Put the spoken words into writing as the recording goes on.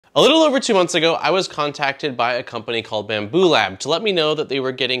A little over 2 months ago, I was contacted by a company called Bambu Lab to let me know that they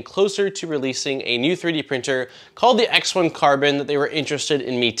were getting closer to releasing a new 3D printer called the X1 Carbon that they were interested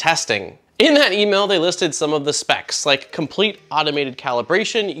in me testing. In that email, they listed some of the specs, like complete automated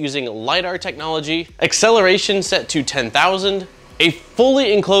calibration using Lidar technology, acceleration set to 10,000, a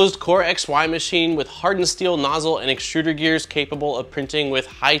fully enclosed CoreXY machine with hardened steel nozzle and extruder gears capable of printing with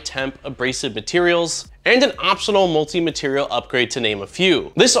high-temp abrasive materials, and an optional multi-material upgrade to name a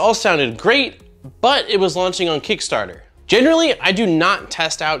few. This all sounded great, but it was launching on Kickstarter. Generally, I do not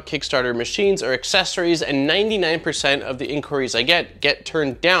test out Kickstarter machines or accessories, and 99% of the inquiries I get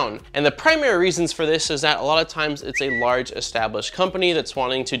turned down. And the primary reasons for this is that a lot of times it's a large established company that's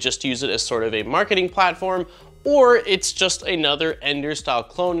wanting to just use it as sort of a marketing platform, or it's just another Ender style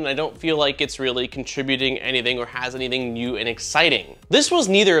clone and I don't feel like it's really contributing anything or has anything new and exciting. This was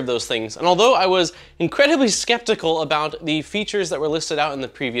neither of those things, and although I was incredibly skeptical about the features that were listed out in the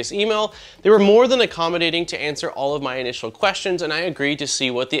previous email, they were more than accommodating to answer all of my initial questions, and I agreed to see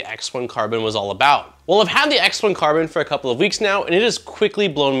what the X1 Carbon was all about. Well, I've had the X1 Carbon for a couple of weeks now, and it has quickly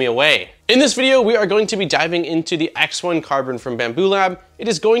blown me away. In this video, we are going to be diving into the X1 Carbon from Bambu Lab. It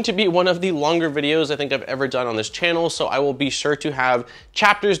is going to be one of the longer videos I think I've ever done on this channel, so I will be sure to have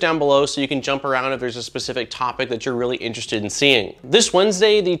chapters down below so you can jump around if there's a specific topic that you're really interested in seeing. This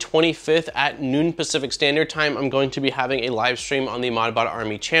Wednesday, the 25th at noon Pacific Standard Time, I'm going to be having a live stream on the Modbot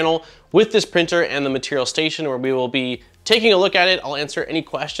Army channel with this printer and the material station, where we will be taking a look at it. I'll answer any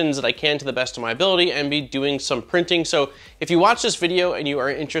questions that I can to the best of my ability and be doing some printing. So if you watch this video and you are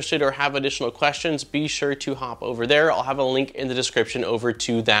interested or have additional questions, be sure to hop over there. I'll have a link in the description over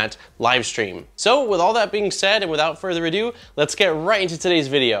to that live stream. So with all that being said, and without further ado, let's get right into today's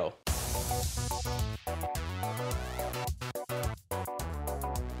video.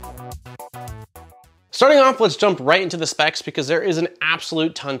 Starting off, let's jump right into the specs because there is an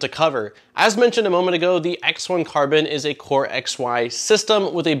absolute ton to cover. As mentioned a moment ago, the X1 Carbon is a CoreXY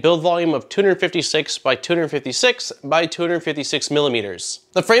system with a build volume of 256 by 256 by 256 millimeters.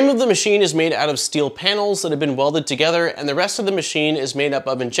 The frame of the machine is made out of steel panels that have been welded together, and the rest of the machine is made up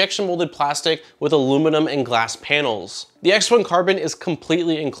of injection molded plastic with aluminum and glass panels. The X1 Carbon is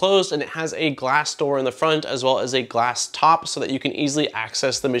completely enclosed, and it has a glass door in the front as well as a glass top so that you can easily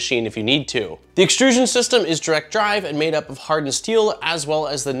access the machine if you need to. The extrusion system is direct drive and made up of hardened steel as well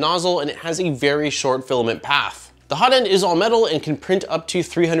as the nozzle, and it has a very short filament path. The hot end is all metal and can print up to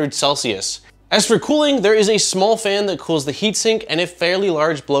 300 Celsius. As for cooling, there is a small fan that cools the heatsink and a fairly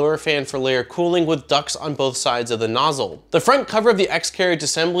large blower fan for layer cooling with ducts on both sides of the nozzle. The front cover of the X-carriage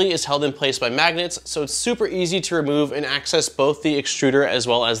assembly is held in place by magnets, so it's super easy to remove and access both the extruder as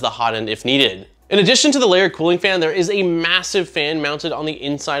well as the hot end if needed. In addition to the layered cooling fan, there is a massive fan mounted on the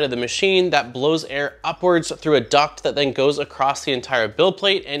inside of the machine that blows air upwards through a duct that then goes across the entire build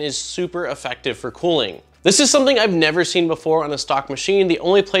plate and is super effective for cooling. This is something I've never seen before on a stock machine. The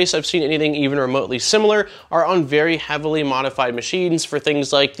only place I've seen anything even remotely similar are on very heavily modified machines for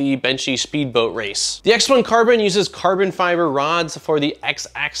things like the Benchy speedboat race. The X1 Carbon uses carbon fiber rods for the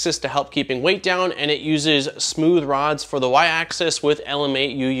X-axis to help keeping weight down, and it uses smooth rods for the Y-axis with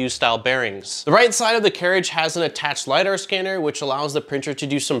LM8 UU style bearings. The right side of the carriage has an attached Lidar scanner, which allows the printer to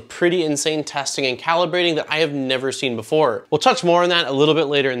do some pretty insane testing and calibrating that I have never seen before. We'll touch more on that a little bit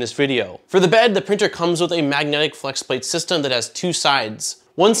later in this video. For the bed, the printer comes with a magnetic flex plate system that has two sides.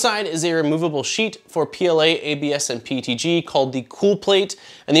 One side is a removable sheet for PLA, ABS, and PETG called the cool plate,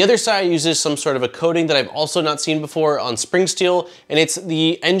 and the other side uses some sort of a coating that I've also not seen before on spring steel, and it's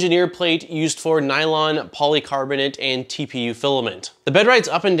the engineer plate used for nylon, polycarbonate, and TPU filament. The bed rides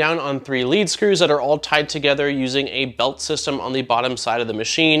up and down on 3 lead screws that are all tied together using a belt system on the bottom side of the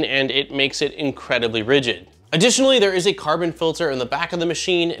machine, and it makes it incredibly rigid. Additionally, there is a carbon filter in the back of the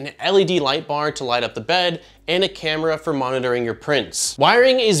machine, an LED light bar to light up the bed, and a camera for monitoring your prints.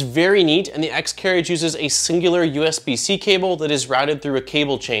 Wiring is very neat, and the X-carriage uses a singular USB-C cable that is routed through a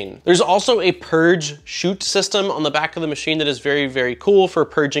cable chain. There's also a purge chute system on the back of the machine that is very, very cool for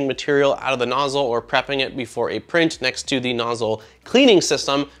purging material out of the nozzle or prepping it before a print next to the nozzle cleaning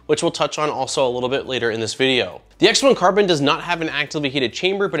system, which we'll touch on also a little bit later in this video. The X1 Carbon does not have an actively heated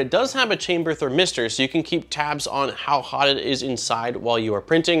chamber, but it does have a chamber thermistor, so you can keep tabs on how hot it is inside while you are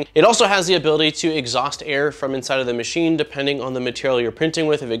printing. It also has the ability to exhaust air from inside of the machine depending on the material you're printing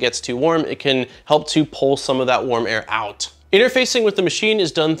with. If it gets too warm, it can help to pull some of that warm air out. Interfacing with the machine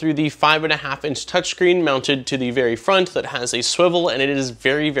is done through the 5.5-inch touchscreen mounted to the very front that has a swivel, and it is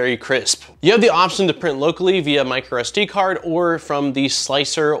very, very crisp. You have the option to print locally via microSD card or from the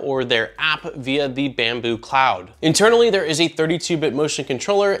slicer or their app via the Bambu Cloud. Internally, there is a 32-bit motion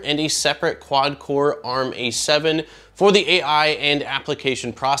controller and a separate quad-core ARM A7 for the AI and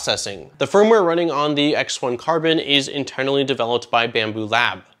application processing. The firmware running on the X1 Carbon is internally developed by Bambu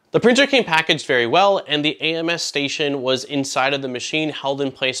Lab. The printer came packaged very well, and the AMS station was inside of the machine, held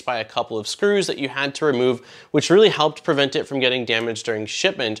in place by a couple of screws that you had to remove, which really helped prevent it from getting damaged during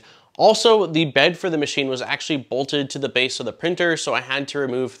shipment. Also, the bed for the machine was actually bolted to the base of the printer, so I had to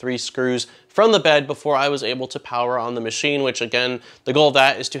remove 3 screws from the bed before I was able to power on the machine, which again, the goal of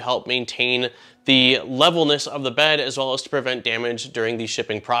that is to help maintain the levelness of the bed as well as to prevent damage during the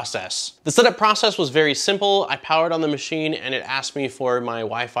shipping process. The setup process was very simple. I powered on the machine and it asked me for my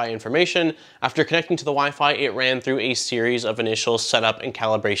Wi-Fi information. After connecting to the Wi-Fi, it ran through a series of initial setup and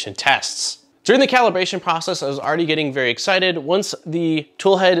calibration tests. During the calibration process, I was already getting very excited. Once the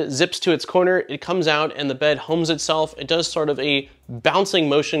tool head zips to its corner, it comes out and the bed homes itself. It does sort of a bouncing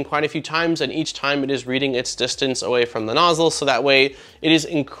motion quite a few times, and each time it is reading its distance away from the nozzle, so that way it is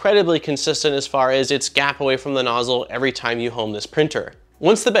incredibly consistent as far as its gap away from the nozzle every time you home this printer.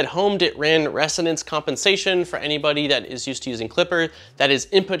 Once the bed homed, it ran resonance compensation. For anybody that is used to using Clipper, that is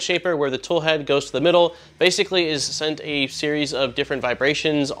input shaper, where the tool head goes to the middle, basically is sent a series of different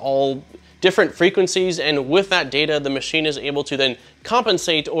vibrations, all different frequencies, and with that data, the machine is able to then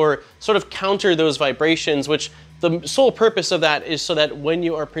compensate or sort of counter those vibrations, which the sole purpose of that is so that when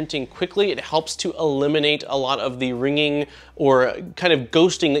you are printing quickly, it helps to eliminate a lot of the ringing or kind of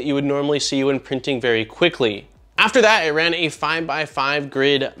ghosting that you would normally see when printing very quickly. After that, it ran a 5x5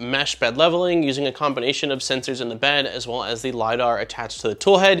 grid mesh bed leveling using a combination of sensors in the bed as well as the Lidar attached to the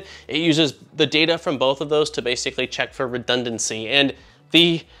tool head. It uses the data from both of those to basically check for redundancy, and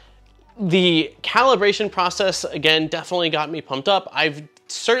the calibration process, again, definitely got me pumped up. I've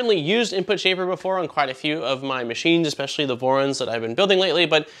certainly used input shaper before on quite a few of my machines, especially the Vorons that I've been building lately,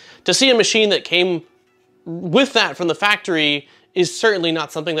 but to see a machine that came with that from the factory is certainly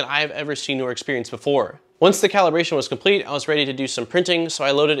not something that I've ever seen or experienced before. Once the calibration was complete, I was ready to do some printing, so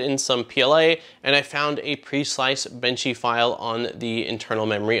I loaded in some PLA and I found a pre-slice benchy file on the internal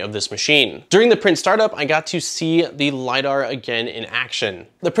memory of this machine. During the print startup, I got to see the Lidar again in action.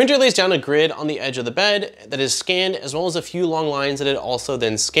 The printer lays down a grid on the edge of the bed that is scanned, as well as a few long lines that it also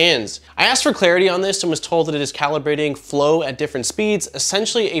then scans. I asked for clarity on this and was told that it is calibrating flow at different speeds,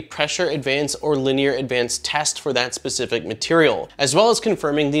 essentially a pressure advance or linear advance test for that specific material, as well as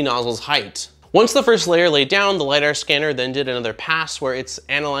confirming the nozzle's height. Once the first layer laid down, the Lidar scanner then did another pass where it's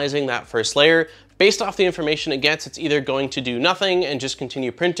analyzing that first layer. Based off the information it gets, it's either going to do nothing and just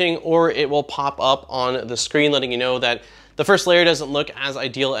continue printing, or it will pop up on the screen letting you know that the first layer doesn't look as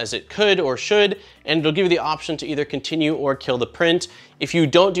ideal as it could or should, and it'll give you the option to either continue or kill the print. If you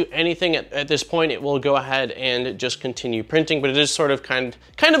don't do anything at this point, it will go ahead and just continue printing, but it is sort of kind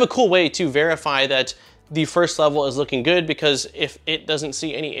of a cool way to verify that the first level is looking good, because if it doesn't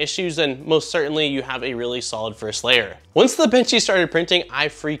see any issues, then most certainly you have a really solid first layer. Once the benchy started printing, I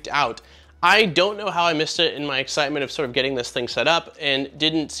freaked out. I don't know how I missed it in my excitement of sort of getting this thing set up and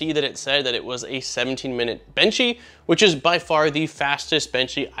didn't see that it said that it was a 17-minute benchy, which is by far the fastest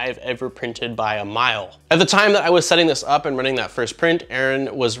benchy I've ever printed by a mile. At the time that I was setting this up and running that first print,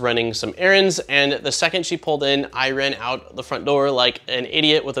 Erin was running some errands, and the second she pulled in, I ran out the front door like an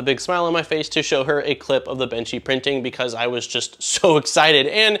idiot with a big smile on my face to show her a clip of the benchy printing, because I was just so excited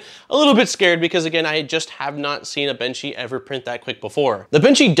and a little bit scared because, again, I just have not seen a benchy ever print that quick before. The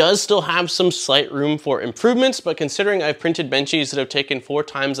benchy does still have some slight room for improvements, but considering I've printed benchies that have taken 4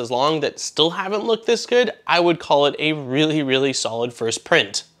 times as long that still haven't looked this good, I would call it a really, really solid first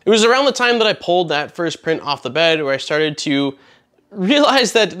print. It was around the time that I pulled that first print off the bed where I started to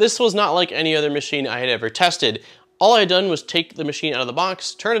realize that this was not like any other machine I had ever tested. All I had done was take the machine out of the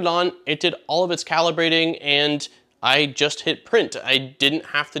box, turn it on, it did all of its calibrating, and I just hit print. I didn't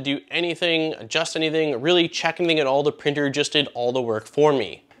have to do anything, adjust anything, really check anything at all. The printer just did all the work for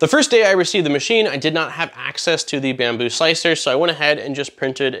me. The first day I received the machine, I did not have access to the Bambu slicer, so I went ahead and just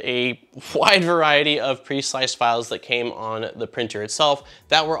printed a wide variety of pre-sliced files that came on the printer itself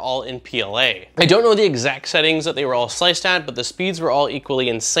that were all in PLA. I don't know the exact settings that they were all sliced at, but the speeds were all equally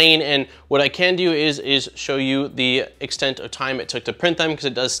insane, and what I can do is show you the extent of time it took to print them, because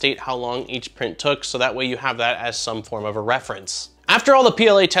it does state how long each print took, so that way you have that as some form of a reference. After all the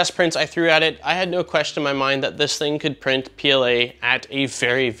PLA test prints I threw at it, I had no question in my mind that this thing could print PLA at a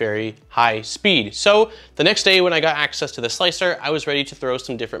very, very high speed. So the next day when I got access to the slicer, I was ready to throw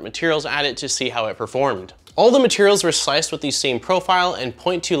some different materials at it to see how it performed. All the materials were sliced with the same profile and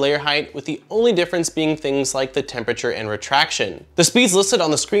 0.2 layer height, with the only difference being things like the temperature and retraction. The speeds listed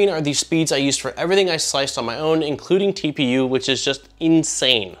on the screen are the speeds I used for everything I sliced on my own, including TPU, which is just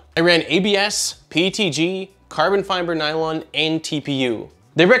insane. I ran ABS, PETG, carbon fiber nylon, and TPU.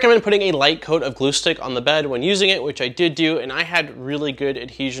 They recommend putting a light coat of glue stick on the bed when using it, which I did do, and I had really good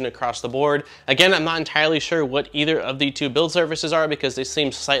adhesion across the board. Again, I'm not entirely sure what either of the two build surfaces are because they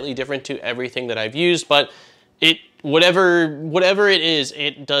seem slightly different to everything that I've used, but whatever it is,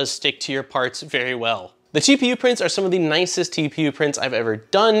 it does stick to your parts very well. The TPU prints are some of the nicest TPU prints I've ever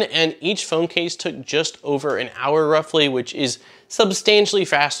done, and each phone case took just over an hour roughly, which is substantially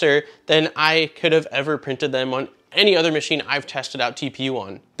faster than I could have ever printed them on any other machine I've tested out TPU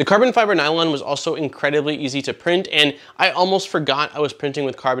on. The carbon fiber nylon was also incredibly easy to print, and I almost forgot I was printing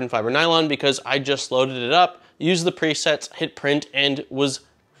with carbon fiber nylon because I just loaded it up, used the presets, hit print, and was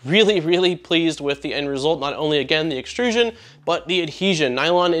really pleased with the end result. Not only, again, the extrusion, but the adhesion.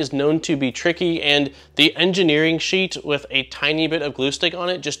 Nylon is known to be tricky, and the engineering sheet with a tiny bit of glue stick on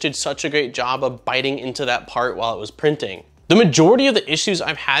it just did such a great job of biting into that part while it was printing. The majority of the issues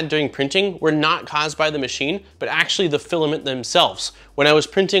I've had during printing were not caused by the machine, but actually the filament themselves. When I was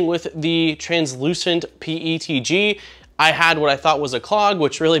printing with the translucent PETG, I had what I thought was a clog,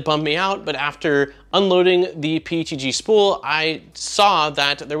 which really bummed me out, but after unloading the PETG spool, I saw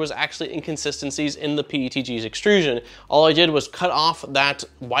that there was actually inconsistencies in the PETG's extrusion. All I did was cut off that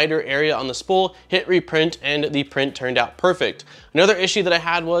wider area on the spool, hit reprint, and the print turned out perfect. Another issue that I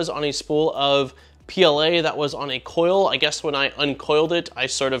had was on a spool of PLA that was on a coil. I guess when I uncoiled it, I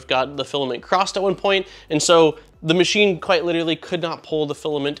sort of got the filament crossed at one point, and so the machine quite literally could not pull the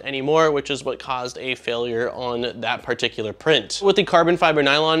filament anymore, which is what caused a failure on that particular print. With the carbon fiber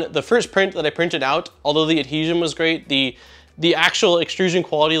nylon, the first print that I printed out, although the adhesion was great, the actual extrusion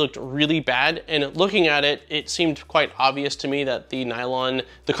quality looked really bad, and looking at it, it seemed quite obvious to me that the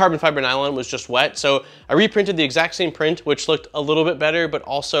carbon fiber nylon was just wet. So I reprinted the exact same print, which looked a little bit better, but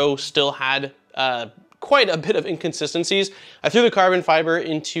also still had quite a bit of inconsistencies. I threw the carbon fiber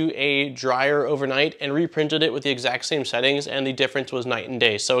into a dryer overnight and reprinted it with the exact same settings, and the difference was night and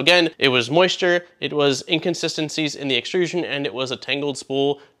day. So again, it was moisture, it was inconsistencies in the extrusion, and it was a tangled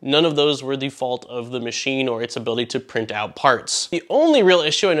spool. None of those were the fault of the machine or its ability to print out parts. The only real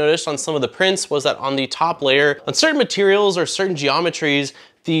issue I noticed on some of the prints was that on the top layer, on certain materials or certain geometries,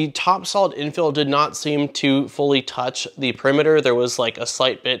 the top solid infill did not seem to fully touch the perimeter. There was like a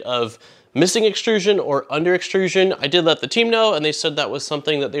slight bit of missing extrusion or under extrusion. I did let the team know, and they said that was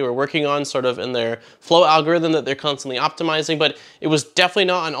something that they were working on sort of in their flow algorithm that they're constantly optimizing, but it was definitely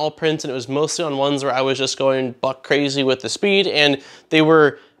not on all prints, and it was mostly on ones where I was just going buck crazy with the speed, and they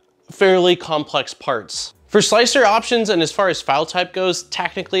were fairly complex parts. For slicer options and as far as file type goes,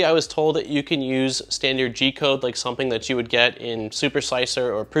 technically I was told that you can use standard G-code, like something that you would get in Super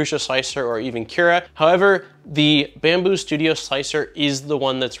Slicer or Prusa Slicer or even Cura. However, the Bambu Studio Slicer is the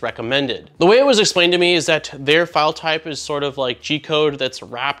one that's recommended. The way it was explained to me is that their file type is sort of like G-code that's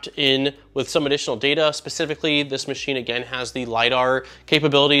wrapped in with some additional data. Specifically, this machine again has the Lidar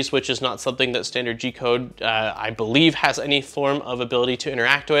capabilities, which is not something that standard G-code, I believe, has any form of ability to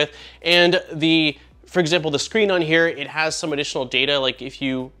interact with. And for example, the screen on here, it has some additional data. Like if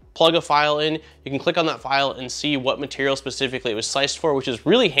you plug a file in, you can click on that file and see what material specifically it was sliced for, which is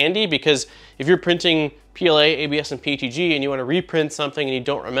really handy because if you're printing PLA, ABS, and PETG and you want to reprint something and you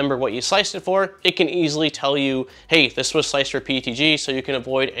don't remember what you sliced it for, it can easily tell you, hey, this was sliced for PETG, so you can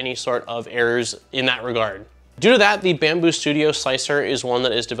avoid any sort of errors in that regard. Due to that, the Bambu Studio Slicer is one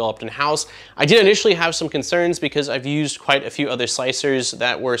that is developed in-house. I did initially have some concerns because I've used quite a few other slicers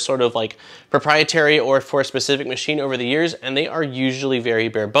that were sort of like proprietary or for a specific machine over the years, and they are usually very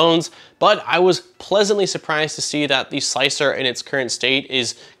bare bones, but I was pleasantly surprised to see that the slicer in its current state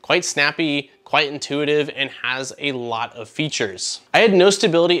is quite snappy, quite intuitive, and has a lot of features. I had no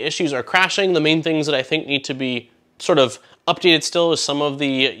stability issues or crashing. The main things that I think need to be sort of updated still is some of the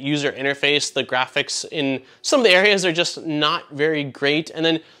user interface. The graphics in some of the areas are just not very great. And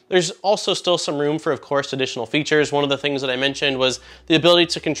then there's also still some room for, of course, additional features. One of the things that I mentioned was the ability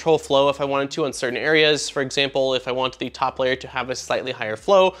to control flow if I wanted to on certain areas. For example, if I wanted the top layer to have a slightly higher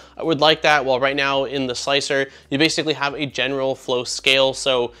flow, I would like that. While right now in the slicer, you basically have a general flow scale.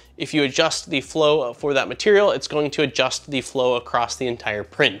 So if you adjust the flow for that material, it's going to adjust the flow across the entire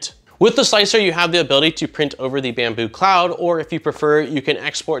print. With the slicer, you have the ability to print over the Bambu cloud, or if you prefer, you can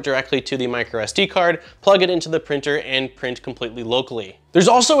export directly to the micro SD card, plug it into the printer, and print completely locally. There's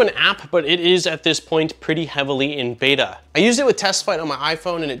also an app, but it is at this point pretty heavily in beta. I used it with TestFlight on my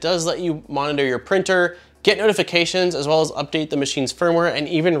iPhone, and it does let you monitor your printer, get notifications, as well as update the machine's firmware and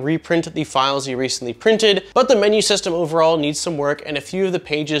even reprint the files you recently printed. But the menu system overall needs some work, and a few of the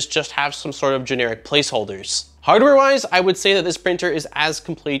pages just have some sort of generic placeholders. Hardware-wise, I would say that this printer is as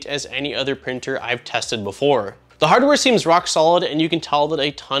complete as any other printer I've tested before. The hardware seems rock solid, and you can tell that a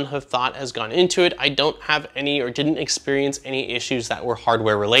ton of thought has gone into it. I don't have any or didn't experience any issues that were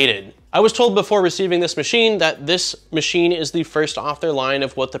hardware related. I was told before receiving this machine that this machine is the first off their line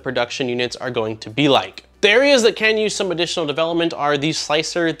of what the production units are going to be like. The areas that can use some additional development are the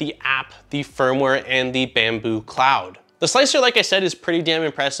slicer, the app, the firmware, and the Bambu cloud. The slicer, like I said, is pretty damn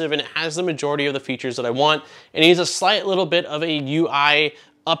impressive, and it has the majority of the features that I want. It needs a slight little bit of a UI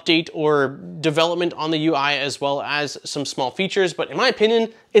update or development on the UI, as well as some small features, but in my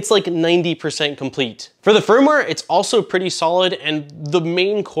opinion, it's like 90% complete. For the firmware, it's also pretty solid, and the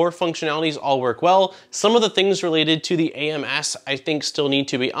main core functionalities all work well. Some of the things related to the AMS I think still need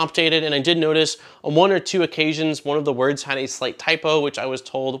to be updated, and I did notice on one or two occasions one of the words had a slight typo, which I was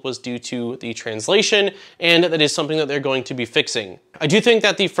told was due to the translation, and that is something that they're going to be fixing. I do think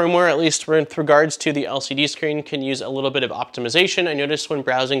that the firmware, at least with regards to the LCD screen, can use a little bit of optimization. I noticed when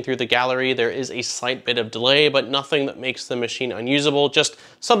browsing through the gallery there is a slight bit of delay, but nothing that makes the machine unusable, just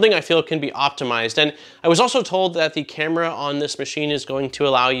something I feel can be optimized. And I was also told that the camera on this machine is going to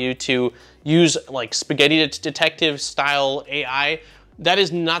allow you to use like spaghetti detective style AI. That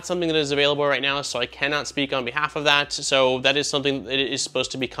is not something that is available right now, so I cannot speak on behalf of that. So that is something that is supposed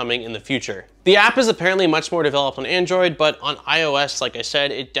to be coming in the future. The app is apparently much more developed on Android, but on iOS, like I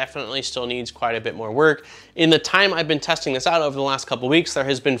said, it definitely still needs quite a bit more work. In the time I've been testing this out over the last couple of weeks, there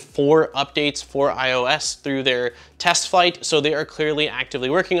has been 4 updates for iOS through their test flight, so they are clearly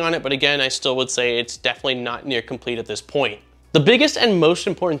actively working on it. But again, I still would say it's definitely not near complete at this point. The biggest and most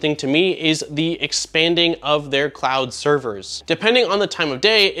important thing to me is the expanding of their cloud servers. Depending on the time of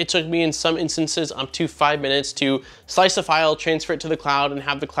day, it took me in some instances up to 5 minutes to slice a file, transfer it to the cloud, and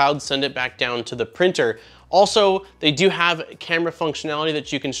have the cloud send it back down to the printer. Also, they do have camera functionality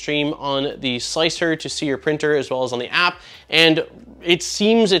that you can stream on the slicer to see your printer as well as on the app. And it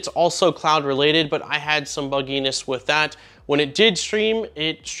seems it's also cloud related, but I had some bugginess with that. When it did stream,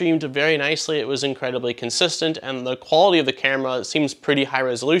 it streamed very nicely. It was incredibly consistent, and the quality of the camera seems pretty high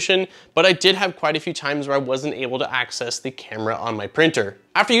resolution, but I did have quite a few times where I wasn't able to access the camera on my printer.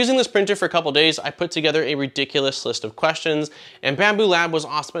 After using this printer for a couple days, I put together a ridiculous list of questions, and Bambu Lab was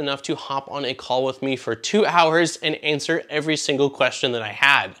awesome enough to hop on a call with me for 2 hours and answer every single question that I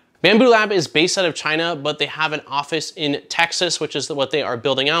had. Bambu Lab is based out of China, but they have an office in Texas, which is what they are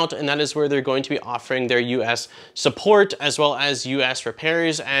building out, and that is where they're going to be offering their US support, as well as US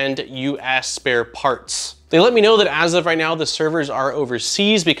repairs and US spare parts. They let me know that as of right now, the servers are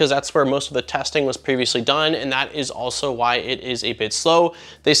overseas because that's where most of the testing was previously done, and that is also why it is a bit slow.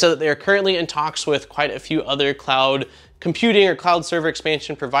 They said that they are currently in talks with quite a few other cloud computing or cloud server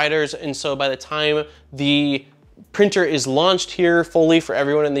expansion providers, and so by the time the printer is launched here fully for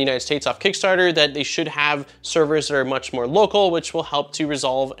everyone in the United States off Kickstarter, that they should have servers that are much more local, which will help to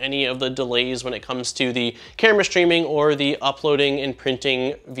resolve any of the delays when it comes to the camera streaming or the uploading and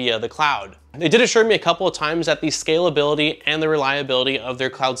printing via the cloud. They did assure me a couple of times that the scalability and the reliability of their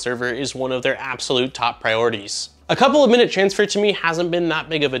cloud server is one of their absolute top priorities. A couple of minute transfer to me hasn't been that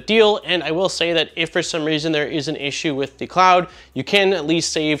big of a deal, and I will say that if for some reason there is an issue with the cloud, you can at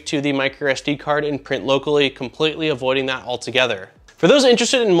least save to the micro SD card and print locally, completely avoiding that altogether. For those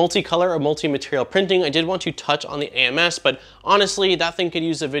interested in multicolor or multi-material printing, I did want to touch on the AMS, but honestly, that thing could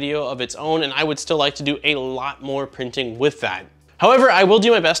use a video of its own, and I would still like to do a lot more printing with that. However, I will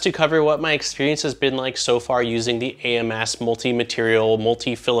do my best to cover what my experience has been like so far using the AMS multi-material,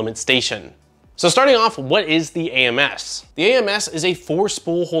 multi-filament station. So starting off, what is the AMS? The AMS is a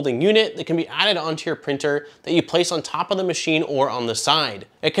 4-spool holding unit that can be added onto your printer that you place on top of the machine or on the side.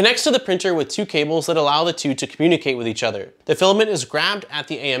 It connects to the printer with 2 cables that allow the two to communicate with each other. The filament is grabbed at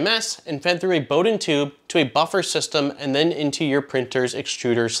the AMS and fed through a Bowden tube to a buffer system and then into your printer's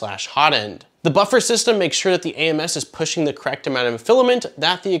extruder/hot end. The buffer system makes sure that the AMS is pushing the correct amount of filament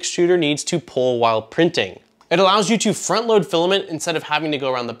that the extruder needs to pull while printing. It allows you to front load filament instead of having to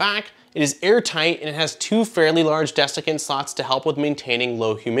go around the back. It is airtight and it has 2 fairly large desiccant slots to help with maintaining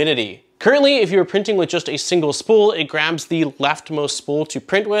low humidity. Currently, if you're printing with just a single spool, it grabs the leftmost spool to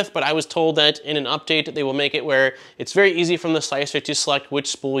print with, but I was told that in an update, they will make it where it's very easy from the slicer to select which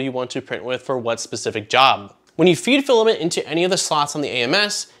spool you want to print with for what specific job. When you feed filament into any of the slots on the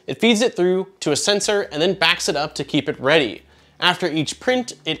AMS, it feeds it through to a sensor and then backs it up to keep it ready. After each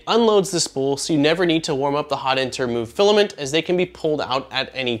print, it unloads the spool, so you never need to warm up the hot end to remove filament, as they can be pulled out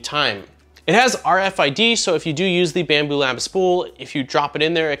at any time. It has RFID, so if you do use the Bambu Lab spool, if you drop it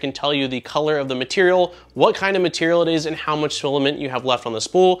in there, it can tell you the color of the material, what kind of material it is, and how much filament you have left on the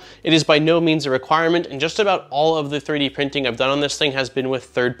spool. It is by no means a requirement, and just about all of the 3D printing I've done on this thing has been with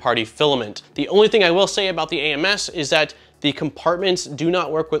third-party filament. The only thing I will say about the AMS is that The compartments do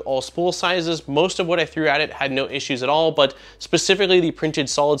not work with all spool sizes. Most of what I threw at it had no issues at all, but specifically the printed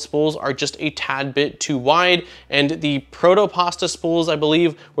solid spools are just a tad bit too wide, and the proto pasta spools, I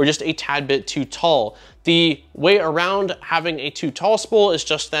believe, were just a tad bit too tall. The way around having a too tall spool is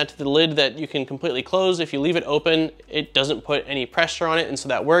just that the lid that you can completely close, if you leave it open, it doesn't put any pressure on it, and so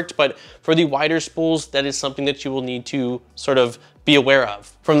that worked. But for the wider spools, that is something that you will need to sort of be aware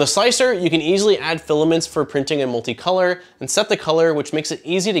of. From the slicer, you can easily add filaments for printing in multicolor and set the color, which makes it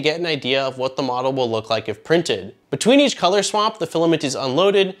easy to get an idea of what the model will look like if printed. Between each color swap, the filament is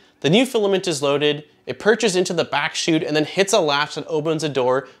unloaded, the new filament is loaded, it purges into the back chute and then hits a latch that opens a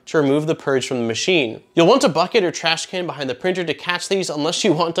door to remove the purge from the machine. You'll want a bucket or trash can behind the printer to catch these unless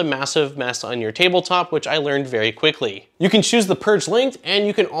you want a massive mess on your tabletop, which I learned very quickly. You can choose the purge length, and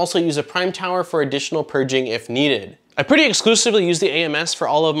you can also use a prime tower for additional purging if needed. I pretty exclusively use the AMS for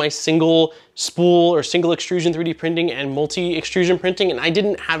all of my single spool or single extrusion 3D printing and multi-extrusion printing, and I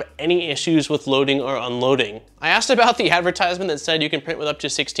didn't have any issues with loading or unloading. I asked about the advertisement that said you can print with up to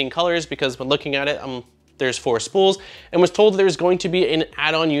 16 colors because when looking at it, there's 4 spools, and was told there's going to be an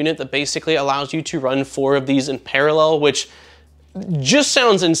add-on unit that basically allows you to run 4 of these in parallel, which just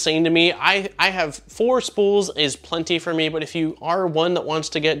sounds insane to me. I have 4 spools is plenty for me, but if you are one that wants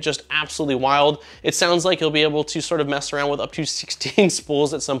to get just absolutely wild, it sounds like you'll be able to sort of mess around with up to 16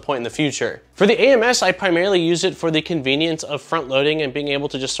 spools at some point in the future. For the AMS, I primarily use it for the convenience of front loading and being able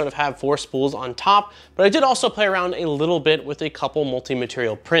to just sort of have 4 spools on top, but I did also play around a little bit with a couple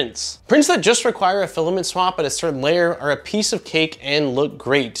multi-material prints. Prints that just require a filament swap at a certain layer are a piece of cake and look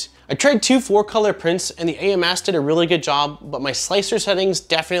great. I tried 2 4-color prints and the AMS did a really good job, but my slicer settings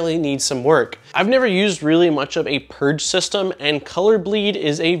definitely need some work. I've never used really much of a purge system, and color bleed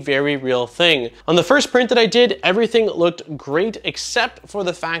is a very real thing. On the first print that I did, everything looked great except for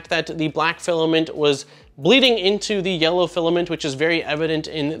the fact that the black filament was bleeding into the yellow filament, which is very evident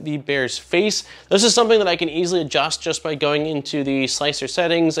in the bear's face. This is something that I can easily adjust just by going into the slicer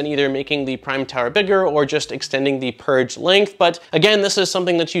settings and either making the prime tower bigger or just extending the purge length. But again, this is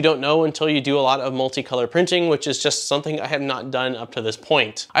something that you don't know until you do a lot of multicolor printing, which is just something I have not done up to this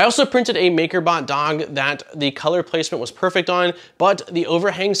point. I also printed a MakerBot dog that the color placement was perfect on, but the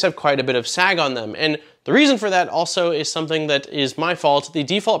overhangs have quite a bit of sag on them. And the reason for that also is something that is my fault. The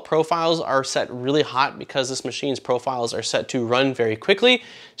default profiles are set really hot because this machine's profiles are set to run very quickly.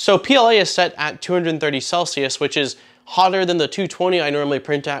 So PLA is set at 230 Celsius, which is hotter than the 220 I normally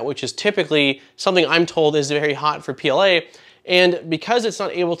print at, which is typically something I'm told is very hot for PLA. And because it's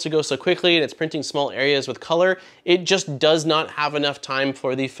not able to go so quickly and it's printing small areas with color, it just does not have enough time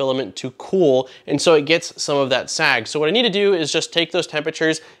for the filament to cool, and so it gets some of that sag. So what I need to do is just take those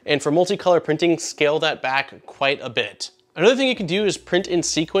temperatures and for multicolor printing, scale that back quite a bit. Another thing you can do is print in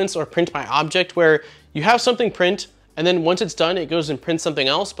sequence or print by object, where you have something print, and then once it's done, it goes and prints something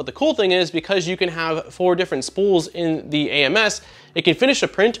else. But the cool thing is, because you can have 4 different spools in the AMS, it can finish a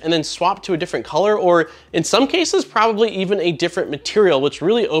print and then swap to a different color, or in some cases, probably even a different material, which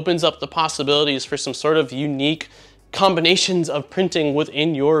really opens up the possibilities for some sort of unique combinations of printing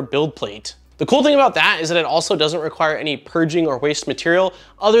within your build plate. The cool thing about that is that it also doesn't require any purging or waste material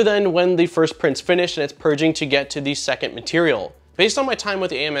other than when the first print's finished and it's purging to get to the second material. Based on my time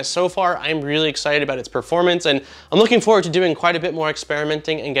with the AMS so far, I'm really excited about its performance, and I'm looking forward to doing quite a bit more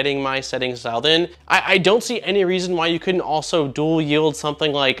experimenting and getting my settings dialed in. I don't see any reason why you couldn't also dual yield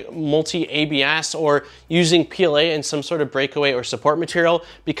something like multi-ABS or using PLA and some sort of breakaway or support material,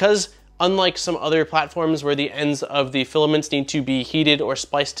 because unlike some other platforms where the ends of the filaments need to be heated or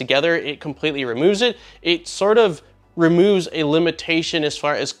spliced together, it completely removes it. It sort of removes a limitation as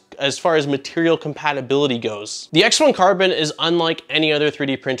far as material compatibility goes. The X1 Carbon is unlike any other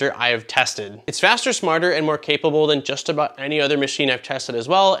 3D printer I have tested. It's faster, smarter, and more capable than just about any other machine I've tested as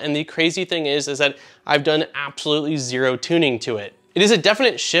well, and the crazy thing is that I've done absolutely 0 tuning to it. It is a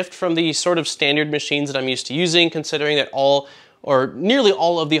definite shift from the sort of standard machines that I'm used to using, considering that all or nearly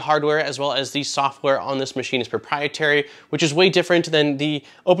all of the hardware as well as the software on this machine is proprietary, which is way different than the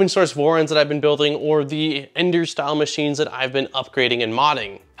open source Vorons that I've been building or the Ender style machines that I've been upgrading and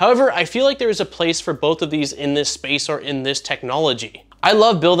modding. However, I feel like there is a place for both of these in this space or in this technology. I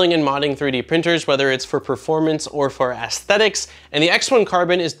love building and modding 3D printers, whether it's for performance or for aesthetics, and the X1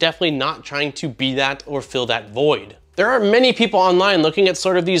 Carbon is definitely not trying to be that or fill that void. There are many people online looking at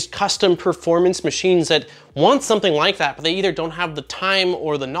sort of these custom performance machines that want something like that, but they either don't have the time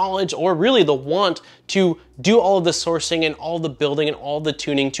or the knowledge or really the want to do all of the sourcing and all the building and all the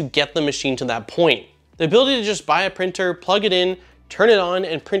tuning to get the machine to that point. The ability to just buy a printer, plug it in, turn it on,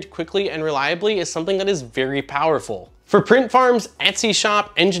 and print quickly and reliably is something that is very powerful. For print farms, Etsy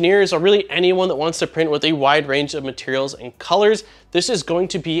shop, engineers, or really anyone that wants to print with a wide range of materials and colors, this is going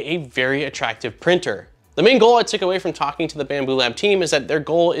to be a very attractive printer. The main goal I took away from talking to the Bambu Lab team is that their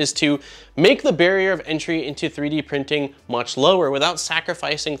goal is to make the barrier of entry into 3D printing much lower without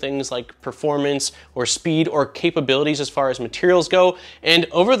sacrificing things like performance or speed or capabilities as far as materials go. And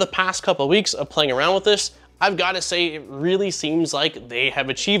over the past couple of weeks of playing around with this, I've got to say it really seems like they have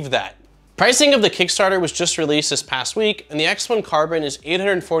achieved that. Pricing of the Kickstarter was just released this past week, and the X1 Carbon is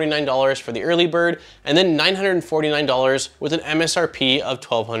 $849 for the early bird, and then $949 with an MSRP of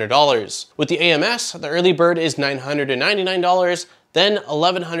 $1,200. With the AMS, the early bird is $999, then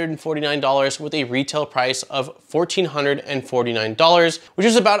 $1,149 with a retail price of $1,449, which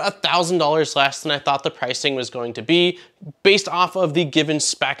is about $1,000 less than I thought the pricing was going to be, based off of the given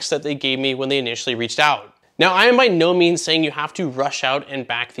specs that they gave me when they initially reached out. Now, I am by no means saying you have to rush out and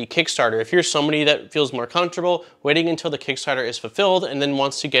back the Kickstarter. If you're somebody that feels more comfortable waiting until the Kickstarter is fulfilled and then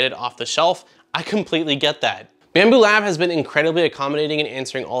wants to get it off the shelf, I completely get that. Bambu Lab has been incredibly accommodating in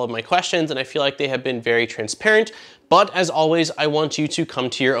answering all of my questions, and I feel like they have been very transparent, but as always, I want you to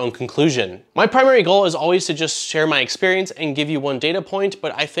come to your own conclusion. My primary goal is always to just share my experience and give you one data point,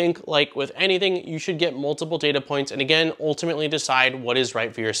 but I think, like with anything, you should get multiple data points and again, ultimately decide what is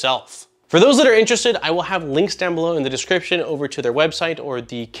right for yourself. For those that are interested, I will have links down below in the description over to their website or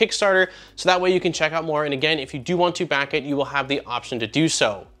the Kickstarter, so that way you can check out more. And again, if you do want to back it, you will have the option to do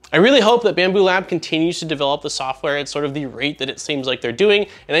so. I really hope that Bambu Lab continues to develop the software at sort of the rate that it seems like they're doing,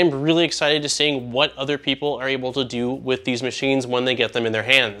 and I'm really excited to seeing what other people are able to do with these machines when they get them in their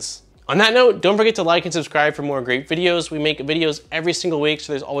hands. On that note, don't forget to like and subscribe for more great videos. We make videos every single week,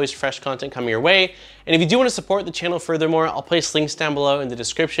 so there's always fresh content coming your way. And if you do want to support the channel furthermore, I'll place links down below in the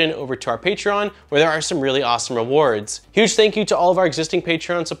description over to our Patreon, where there are some really awesome rewards. Huge thank you to all of our existing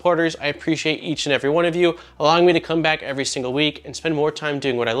Patreon supporters. I appreciate each and every one of you, allowing me to come back every single week and spend more time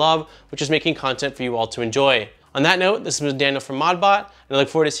doing what I love, which is making content for you all to enjoy. On that note, this is Daniel from ModBot, and I look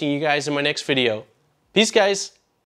forward to seeing you guys in my next video. Peace, guys.